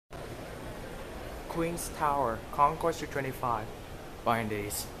Queen's Tower, Concourse-25, buying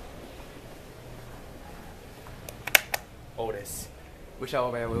days. Otis. Which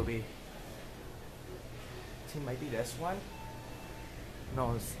elevator will be? I think it might be this one.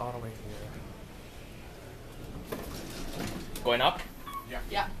 No, it's all the way here. Going up? Yeah.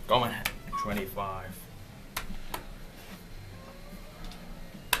 Yeah. Going 25.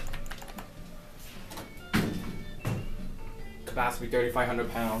 Capacity 3,500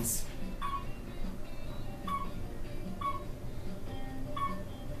 pounds.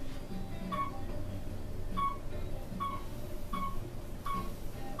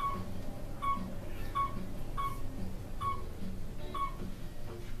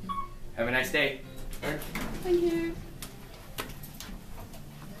 Have a nice day. Thank you.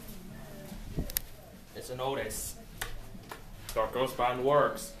 It's an Otis. Dark Ghost Band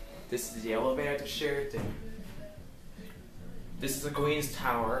works. This is the elevator to Sheraton. This is the Queen's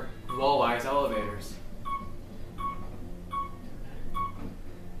Tower, wall-wise elevators.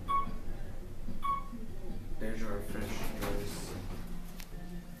 There's your refrigerators.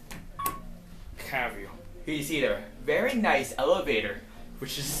 Caviar. Here you see there, very nice elevator,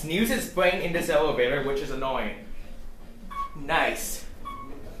 which is snoozes playing in this elevator, which is annoying. Nice.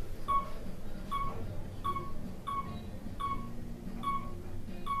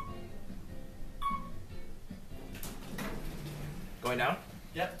 Going down?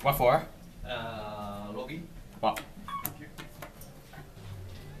 Yep. What for? Login. What? Thank you.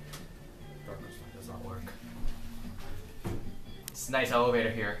 Darkness does not work. It's a nice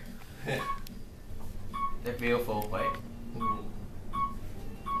elevator here. They're beautiful, right?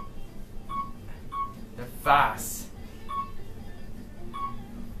 They're fast.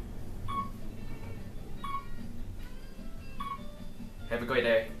 Have a great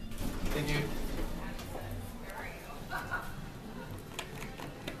day. Thank you.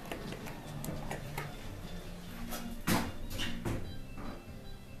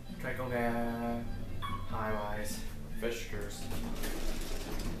 Try going high rise.